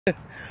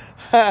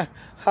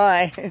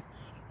Hi.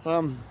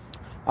 I'm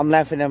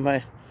laughing at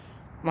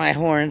my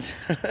horns.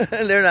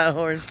 They're not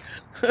horns.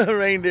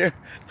 Reindeer.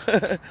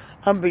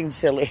 I'm being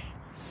silly.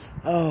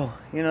 Oh,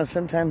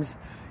 sometimes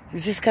you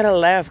just gotta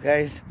laugh,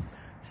 guys.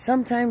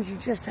 Sometimes you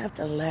just have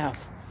to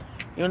laugh.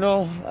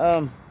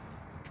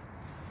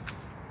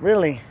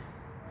 Really.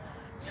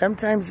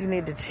 Sometimes you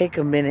need to take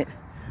a minute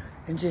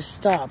and just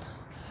stop.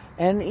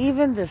 And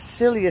even the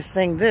silliest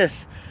thing,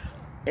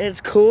 it's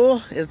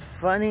cool, it's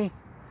funny,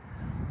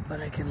 but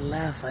I can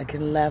laugh.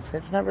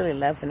 It's not really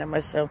laughing at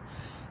myself.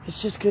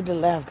 It's just good to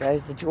laugh,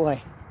 guys, the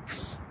joy.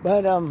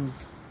 But,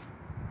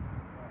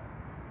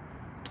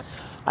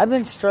 I've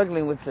been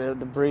struggling with the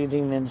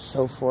breathing and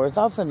so forth.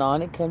 Off and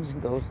on, it comes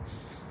and goes.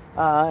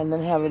 And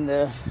then having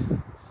the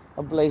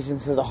ablation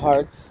for the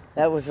heart.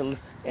 That was,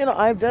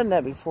 I've done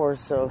that before,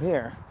 so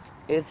here.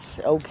 It's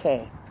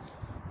okay.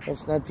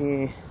 It's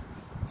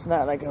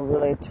not like a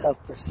really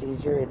tough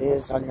procedure. It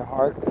is on your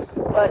heart,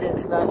 but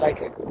it's not like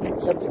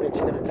something that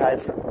you're going to die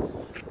from.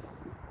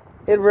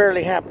 It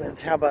rarely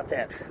happens. How about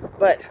that?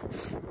 But,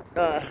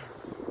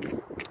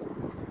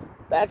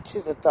 back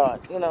to the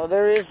thought.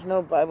 There is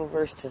no Bible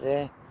verse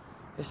today.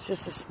 It's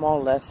just a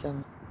small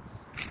lesson.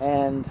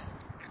 And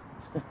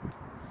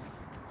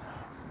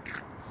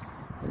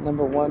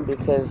number one,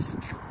 because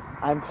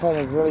I'm kind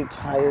of really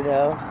tired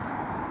out.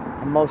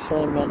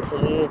 Emotionally,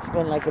 mentally. It's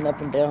been like an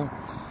up and down.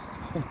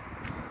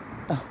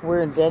 We're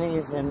in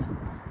Denny's and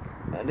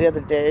the other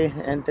day,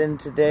 and then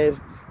today,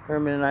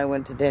 Herman and I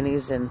went to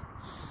Denny's, and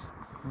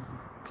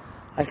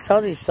I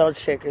saw these salt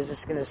shakers.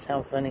 It's going to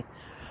sound funny.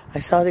 I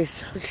saw these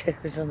salt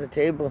shakers on the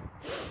table,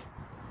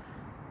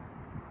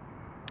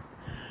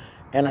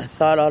 and I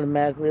thought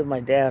automatically of my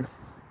dad.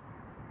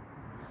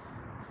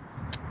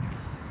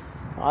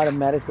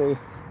 Automatically,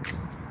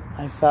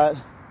 I thought,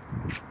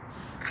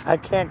 I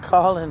can't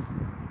call him.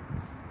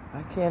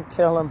 I can't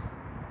tell him,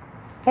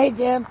 hey,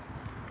 Dad,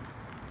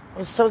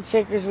 those salt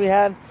shakers we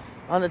had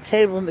on the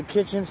table in the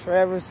kitchen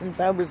forever since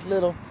I was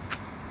little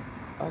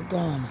are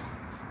gone.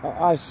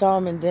 I saw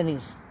him in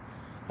Denny's.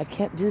 I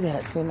can't do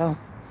that,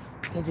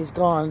 because he's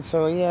gone.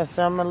 So, yes,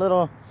 I'm a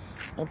little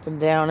up and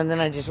down. And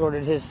then I just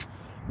ordered his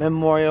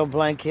memorial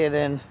blanket,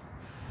 and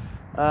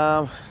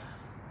that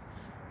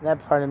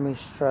part of me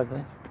is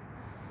struggling.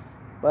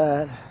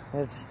 But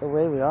it's the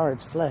way we are.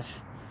 It's flesh.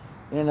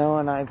 And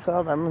I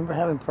remember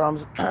having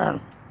problems,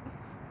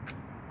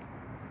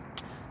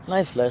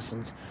 life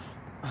lessons.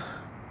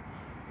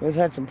 We've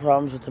had some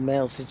problems with the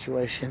mail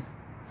situation.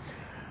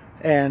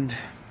 And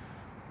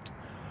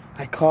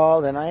I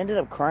called, and I ended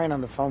up crying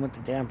on the phone with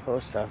the damn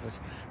post office.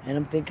 And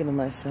I'm thinking to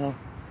myself,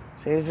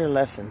 see, these are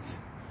lessons.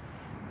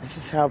 This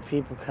is how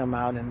people come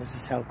out, and this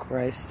is how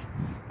Christ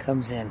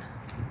comes in.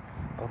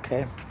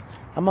 Okay?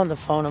 I'm on the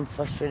phone, I'm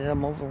frustrated,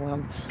 I'm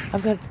overwhelmed.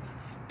 I've got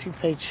 2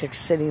 paychecks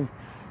sitting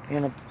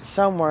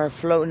somewhere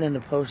floating in the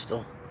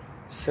postal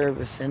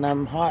service, and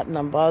I'm hot and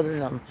I'm bothered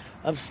and I'm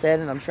upset,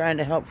 and I'm trying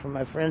to help for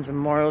my friend's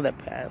memorial that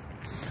passed,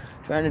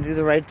 trying to do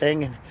the right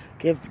thing and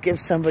give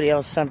somebody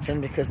else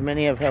something, because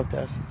many have helped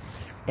us,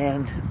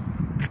 and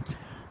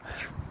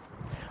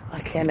I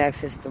can't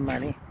access the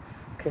money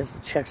because the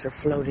checks are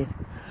floating.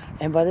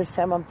 And by this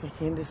time I'm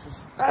thinking, this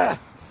is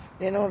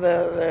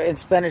the in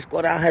Spanish,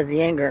 coraje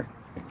de anger.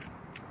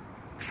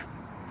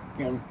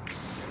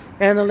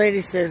 And the lady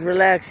says,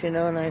 relax, and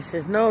I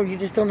says, no, you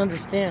just don't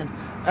understand.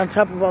 On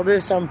top of all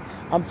this, I'm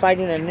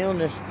fighting an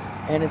illness,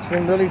 and it's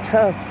been really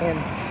tough, and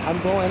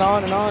I'm going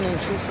on and on. And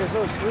she says,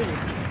 oh, sweetie.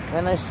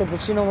 And I said,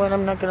 but you know what?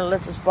 I'm not going to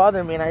let this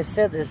bother me. And I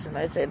said this, and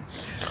I said,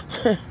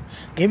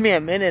 give me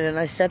a minute. And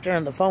I sat there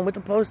on the phone with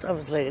the post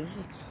office lady. This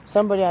is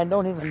somebody I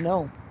don't even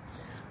know.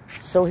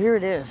 So here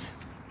it is.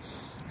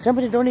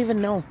 Somebody don't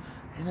even know.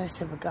 And I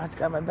said, but God's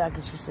got my back.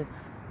 And she said,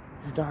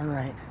 you're darn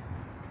right.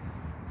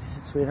 She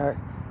said, sweetheart,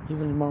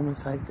 even in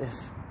moments like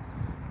this.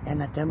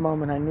 And at that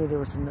moment, I knew there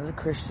was another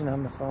Christian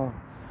on the phone.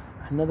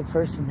 Another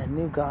person that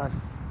knew God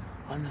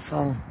on the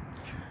phone.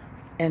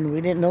 And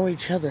we didn't know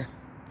each other.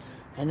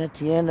 And at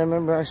the end, I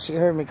remember she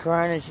heard me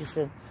crying, and she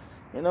said,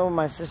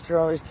 my sister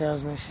always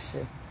tells me, she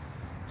said,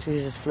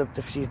 Jesus flipped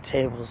a few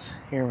tables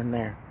here and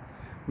there.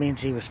 Means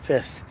he was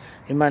pissed.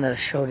 He might not have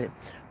showed it,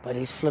 but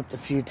he's flipped a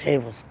few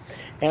tables.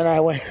 And I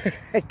went,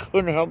 I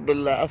couldn't help but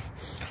laugh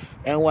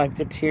and wipe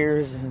the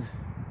tears. And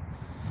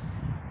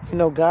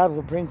God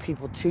will bring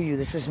people to you.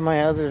 This is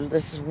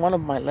one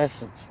of my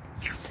lessons.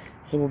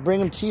 He will bring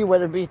them to you,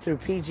 whether it be through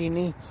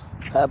PG&E,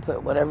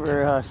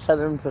 whatever,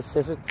 Southern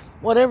Pacific,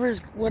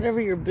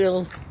 whatever your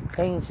bill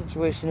paying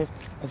situation is.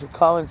 If you're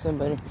calling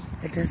somebody,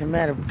 it doesn't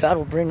matter. God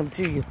will bring them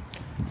to you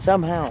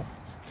somehow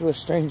through a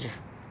stranger.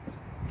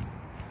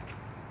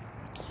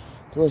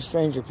 Through a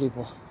stranger,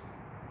 people.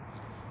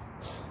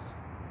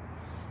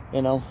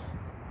 And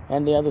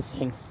the other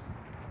thing.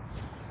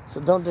 So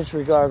don't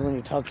disregard when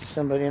you talk to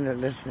somebody and they're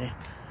listening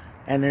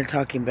and they're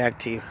talking back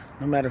to you,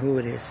 no matter who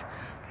it is.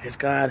 Because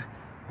God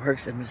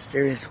works in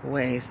mysterious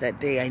ways. That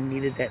day I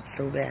needed that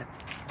so bad.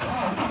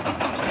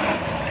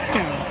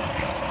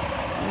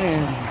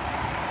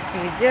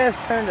 He just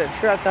turned the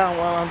truck on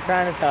while I'm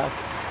trying to talk.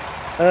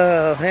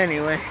 Oh,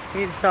 anyway,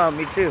 he saw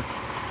me too.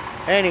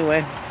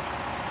 Anyway,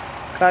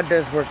 God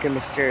does work in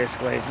mysterious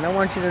ways. And I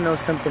want you to know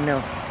something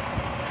else.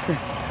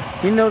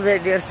 You know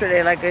that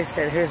yesterday, like I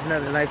said, here's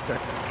another life story.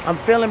 I'm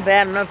feeling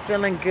bad, I'm not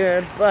feeling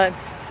good, but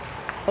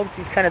hope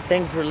these kind of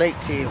things relate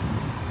to you.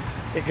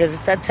 Because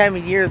it's that time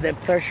of year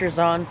that pressure's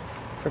on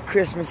for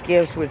Christmas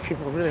gifts, which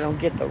people really don't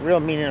get the real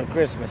meaning of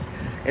Christmas.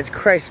 It's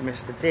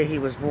Christmas, the day he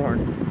was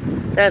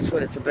born. That's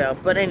what it's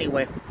about. But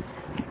anyway,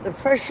 the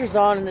pressure's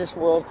on in this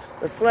world.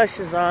 The flesh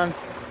is on.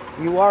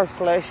 You are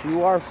flesh.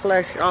 You are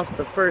flesh off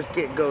the first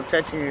get-go,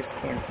 touching your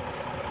skin.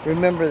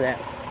 Remember that.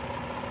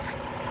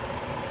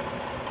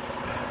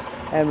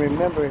 And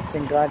remember, it's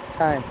in God's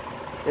time.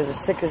 As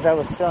sick as I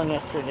was feeling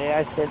yesterday,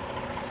 I said,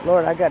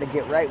 Lord, I got to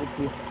get right with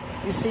you.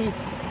 You see,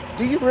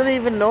 do you really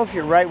even know if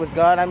you're right with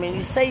God? I mean,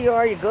 you say you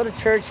are, you go to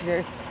church,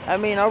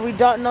 are we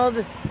dotting all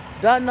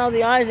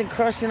the I's and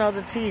crossing all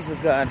the T's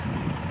with God?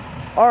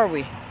 Are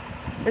we?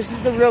 This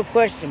is the real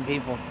question,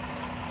 people.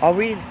 Are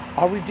we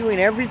doing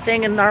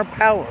everything in our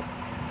power?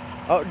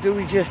 Or do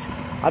we just,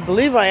 I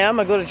believe I am.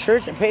 I go to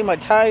church, I pay my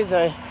tithes,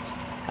 I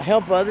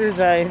help others,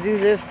 I do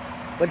this.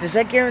 But does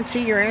that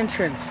guarantee your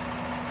entrance?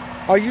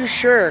 Are you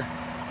sure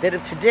that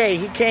if today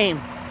he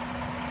came,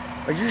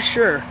 are you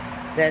sure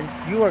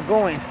that you are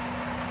going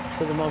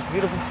to the most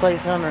beautiful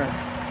place on earth?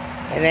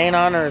 It ain't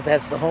on earth,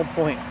 that's the whole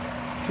point.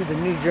 To the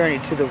new journey,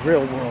 to the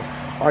real world.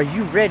 Are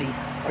you ready?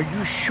 Are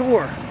you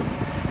sure?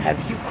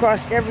 Have you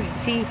crossed every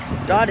T,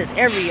 dotted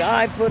every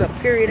I, put a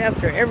period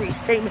after every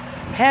statement?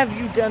 Have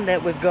you done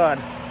that with God?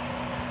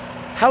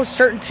 How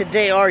certain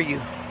today are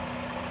you?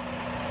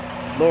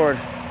 Lord,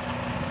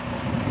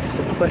 is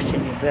the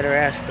question you better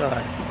ask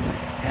God.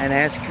 And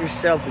ask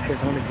yourself,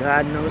 because only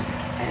God knows,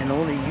 and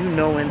only you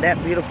know in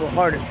that beautiful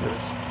heart of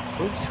yours.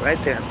 Oops,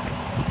 right there.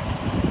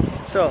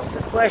 So,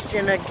 the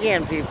question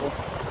again, people.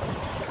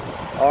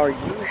 Are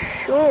you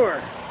sure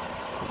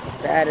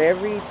that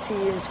every T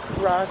is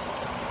crossed,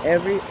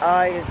 every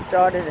I is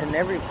dotted, and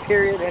every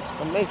period,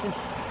 exclamation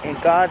in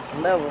God's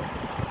level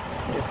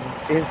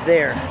is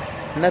there?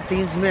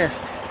 Nothing's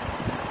missed.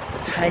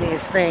 The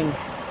tiniest thing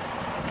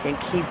can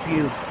keep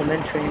you from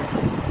entering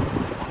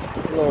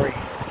to glory.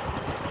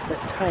 The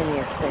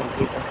tiniest thing,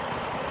 people.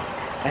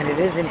 And it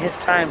is in his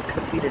time.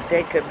 Could be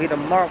today, could be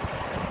tomorrow.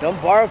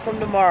 Don't borrow from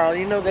tomorrow.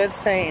 You know that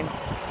saying.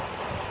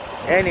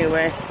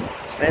 Anyway,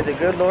 may the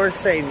good Lord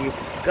save you.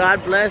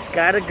 God bless.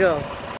 Gotta go.